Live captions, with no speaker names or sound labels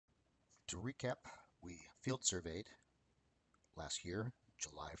To recap, we field surveyed last year,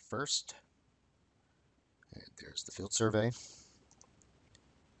 July 1st. And there's the field survey.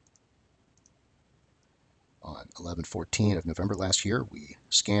 On 11/14 of November last year, we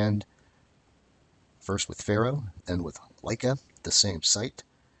scanned first with Faro, then with Leica, the same site,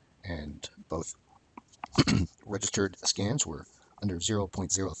 and both registered scans were under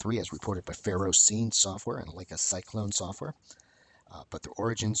 0.03 as reported by Faro Scene software and Leica Cyclone software, but their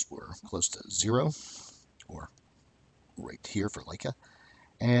origins were close to 0, or right here for Leica.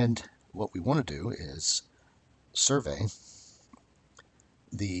 And what we want to do is survey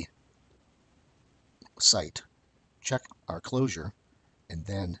the site, check our closure, and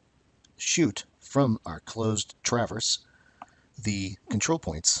then shoot from our closed traverse the control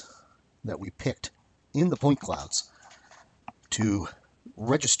points that we picked in the point clouds to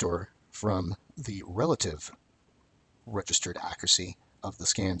register from the relative registered accuracy of the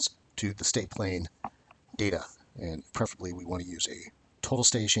scans to the state plane data. And preferably we want to use a total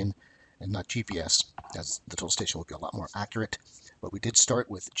station and not GPS, as the total station will be a lot more accurate. But we did start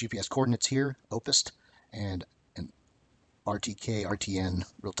with GPS coordinates here, OPIST, and an RTK, RTN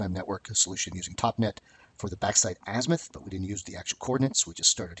real-time network solution using TopNet for the backside azimuth, but we didn't use the actual coordinates. We just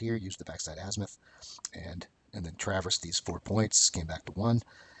started here, used the backside azimuth, and then traversed these 4 points, came back to 1,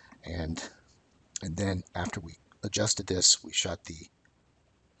 and then after we adjusted this, we shot the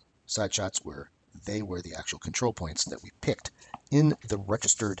side shots where they were the actual control points that we picked in the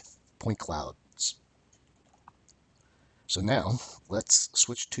registered point clouds. So now let's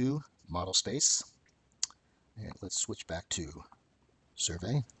switch to model space, and let's switch back to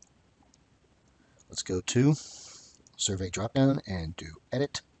survey. Let's go to survey dropdown and do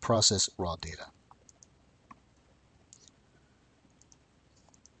edit process raw data.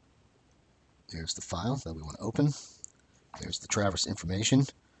 There's the file that we want to open. There's the traverse information. You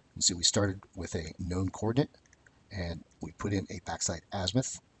can see we started with a known coordinate and we put in a backside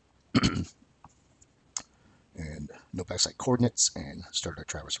azimuth and no backside coordinates and started our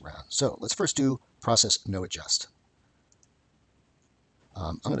traverse around. So let's first do process no adjust.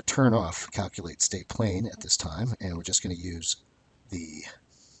 I'm going to turn off calculate state plane at this time, and we're just going to use the,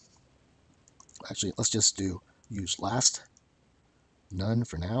 actually let's just use last, none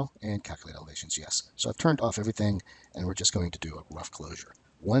for now, and calculate elevations, yes. So I've turned off everything and we're just going to do a rough closure.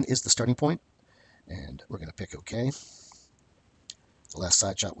 1 is the starting point, and we're going to pick OK. The last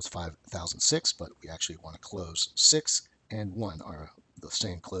side shot was 5006, but we actually want to close 6 and 1 are the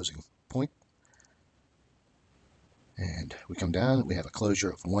same closing point. And we come down, we have a closure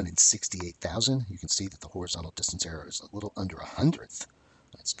of 1 in 68,000. You can see that the horizontal distance error is a little under 100th.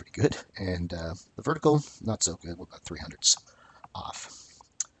 That's pretty good. And the vertical, not so good. We're about 300ths off.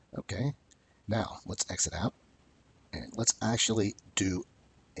 Okay, now let's exit out and let's actually do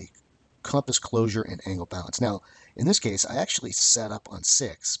a compass closure and angle balance. Now, in this case, I actually set up on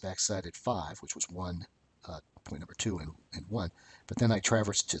 6, backside at 5, which was point number 2 and 1, but then I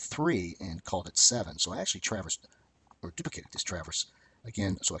traversed to 3 and called it 7. So I actually traversed or duplicated this traverse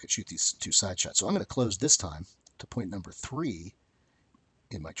again so I could shoot these 2 side shots. So I'm going to close this time to point number 3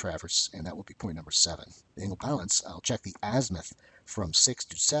 in my traverse, and that will be point number 7. The angle balance, I'll check the azimuth from 6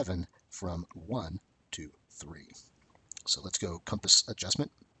 to 7 from 1 to 3. So let's go compass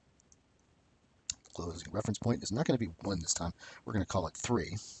adjustment. Closing reference point is not going to be 1 this time. We're going to call it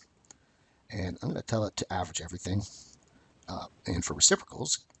 3. And I'm going to tell it to average everything. And for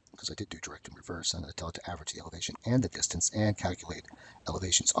reciprocals, because I did do direct and reverse, I'm going to tell it to average the elevation and the distance and calculate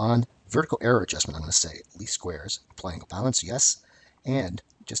elevations. On vertical error adjustment, I'm going to say least squares, apply angle balance, yes. And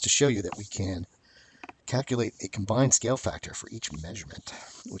just to show you that we can calculate a combined scale factor for each measurement,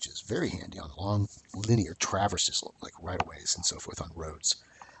 which is very handy on long linear traverses like right-of-ways and so forth on roads.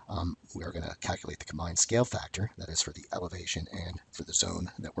 We are going to calculate the combined scale factor, that is for the elevation and for the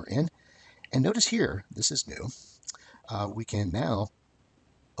zone that we're in. And notice here, this is new, we can now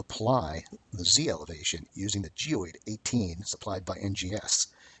apply the Z elevation using the geoid 18 supplied by NGS.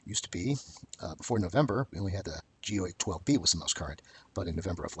 Used to be, before November, we only had the geoid 12B was the most current, but in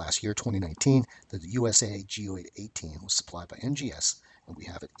November of last year, 2019, the USA geoid 18 was supplied by NGS, and we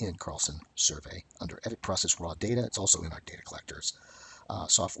have it in Carlson Survey under Edit Process Raw Data. It's also in our data collectors.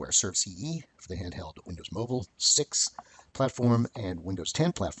 Software Serve CE for the handheld Windows Mobile 6 platform and Windows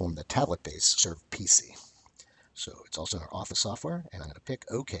 10 platform, the tablet-based Serve PC. So it's also in our Office software, and I'm going to pick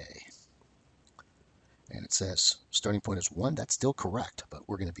OK. And it says starting point is 1. That's still correct, but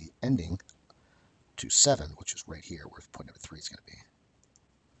we're going to be ending to 7, which is right here where point number 3 is going to be.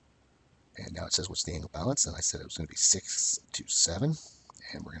 And now it says what's the angle balance, and I said it was going to be 6 to 7.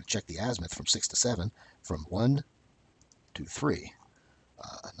 And we're going to check the azimuth from 6 to 7 from 1 to 3.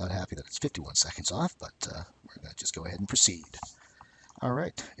 Not happy that it's 51 seconds off, but we're going to just go ahead and proceed. All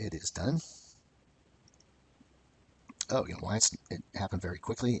right, it is done. Oh, you know why it happened very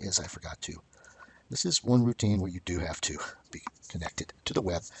quickly is I forgot to. This is one routine where you do have to be connected to the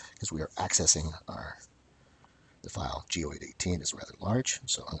web because we are accessing the file geoid 18 is rather large,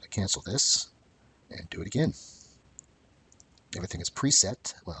 so I'm going to cancel this and do it again. Everything is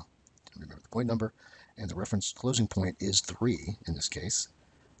preset. Well, didn't remember the point number, and the reference closing point is 3 in this case.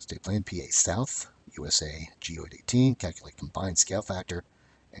 State plane PA South, USA geoid 18, calculate combined scale factor,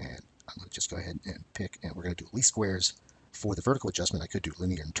 and I'm going to just go ahead and pick, and we're going to do least squares. For the vertical adjustment, I could do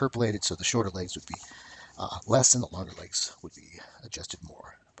linear interpolated, so the shorter legs would be less and the longer legs would be adjusted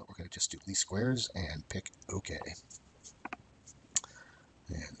more. But we're going to just do least squares and pick OK.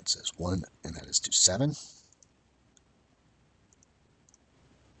 And it says 1, and that is to 7.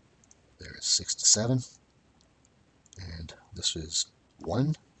 There is 6 to 7. And this is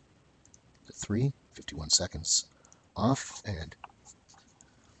 1 to 3, 51 seconds off, and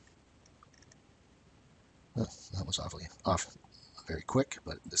that was awfully off very quick,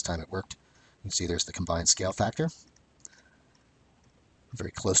 but this time it worked. You can see there's the combined scale factor.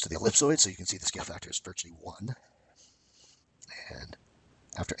 Very close to the ellipsoid, so you can see the scale factor is virtually 1. And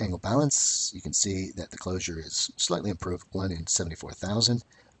after angle balance, you can see that the closure is slightly improved, 1 in 74,000.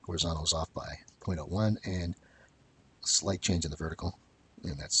 Horizontal is off by 0.01, and a slight change in the vertical,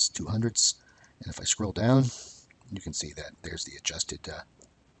 and that's 200ths. And if I scroll down, you can see that there's the adjusted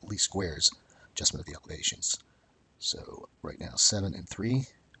least squares adjustment of the elevations. So right now 7 and 3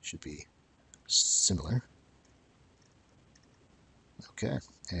 should be similar. Okay,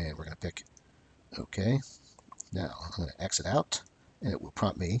 and we're going to pick OK. Now I'm going to exit out, and it will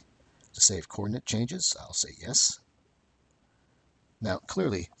prompt me to save coordinate changes. I'll say yes. Now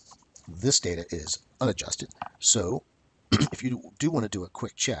clearly this data is unadjusted, so if you do want to do a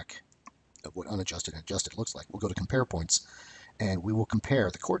quick check of what unadjusted and adjusted looks like, we'll go to compare points, and we will compare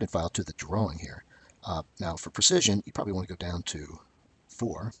the coordinate file to the drawing here. Now for precision, you probably want to go down to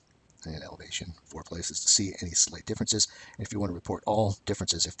 4 and elevation, 4 places, to see any slight differences. And if you want to report all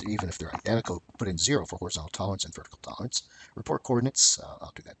differences, even if they're identical, put in 0 for horizontal tolerance and vertical tolerance. Report coordinates,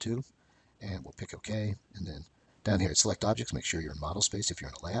 I'll do that too, and we'll pick OK. And then down here at select objects, make sure you're in model space if you're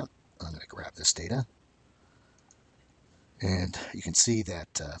in a layout. I'm going to grab this data, and you can see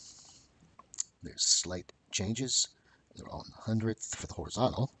that there's slight changes. They're all in the hundredth for the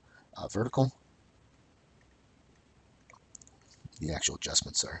horizontal. Vertical, the actual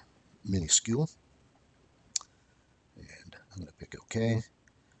adjustments are minuscule. And I'm going to pick OK,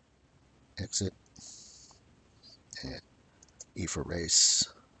 exit, and E for erase,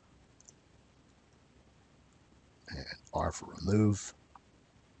 and R for remove.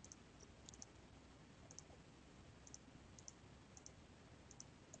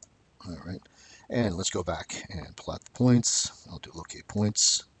 All right, and let's go back and plot the points. I'll do locate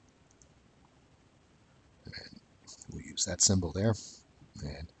points, and we'll use that symbol there.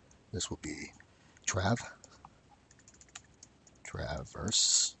 And this will be traverse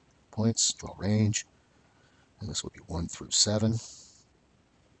points, draw range, and this will be 1 through 7.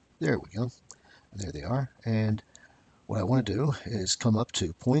 There we go. And there they are. And what I want to do is come up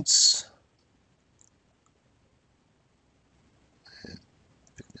to points and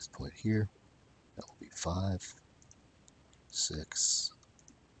pick this point here. That will be 5, 6,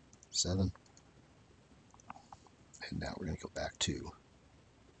 7. And now we're going to go back to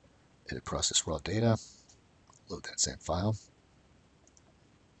edit process raw data, load that same file.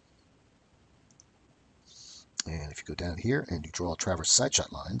 And if you go down here and you draw traverse side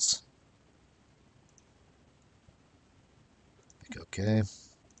shot lines, pick OK. And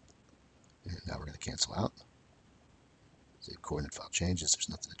now we're going to cancel out. Save coordinate file changes. There's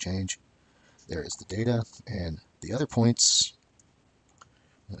nothing to change. There is the data. And the other points,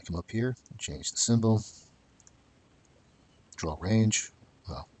 I'm going to come up here and change the symbol. Draw range.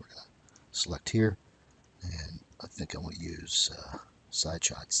 Well, we're going to select here. And I think I want to use side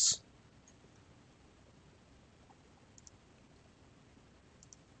shots.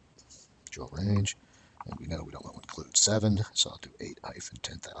 Draw range. And we know we don't want to include 7, so I'll do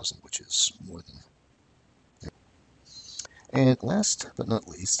 8-10,000, which is more than. And last but not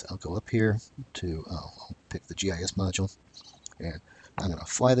least, I'll go up here to, I'll pick the GIS module, and I'm going to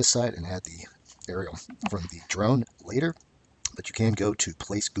fly this side and add the aerial from the drone later, but you can go to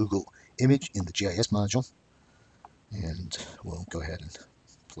place Google image in the GIS module, and we'll go ahead and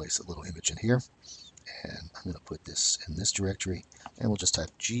place a little image in here, and I'm going to put this in this directory, and we'll just type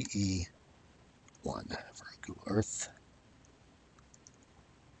GE1 for Google Earth,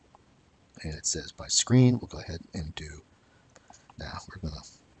 and it says by screen. We'll go ahead and do Now we're going to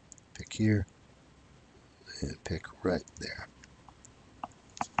pick here and pick right there.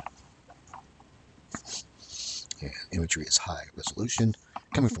 And imagery is high resolution,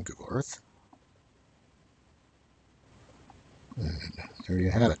 coming from Google Earth. And there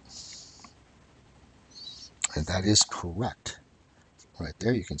you have it. And that is correct. Right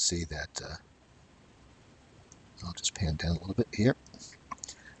there you can see that, I'll just pan down a little bit here.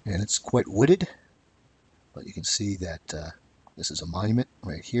 And it's quite wooded, but you can see that this is a monument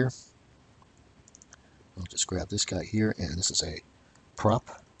right here. I'll just grab this guy here, and this is a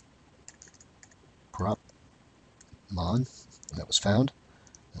prop mon that was found.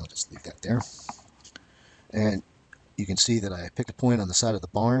 I'll just leave that there. And you can see that I picked a point on the side of the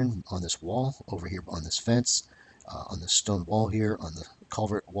barn, on this wall over here, on this fence, on this stone wall here, on the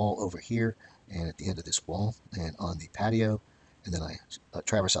culvert wall over here, and at the end of this wall, and on the patio. And then I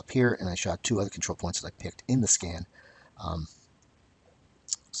traverse up here, and I shot 2 other control points that I picked in the scan.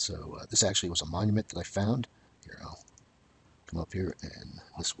 So this actually was a monument that I found. Here, I'll come up here, and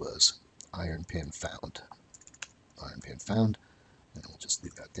this was iron pin found. Iron pin found, and we'll just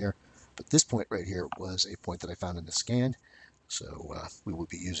leave that there. But this point right here was a point that I found in the scan. So we will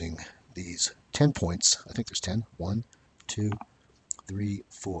be using these 10 points. I think there's 10. 1, 2, 3,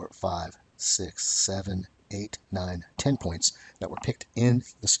 4, 5, 6, 7, 8, 9, 10 points that were picked in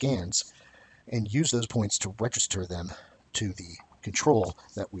the scans, and use those points to register them to the control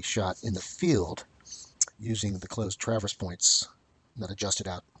that we shot in the field using the closed traverse points that adjusted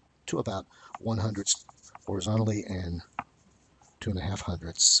out to about 1/100 horizontally and 2.5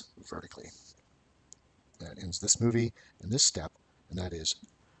 hundredths vertically. That ends this movie and this step, and that is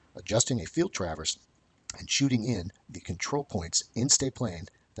adjusting a field traverse and shooting in the control points in stay plane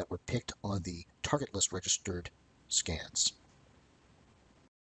that were picked on the target list registered scans.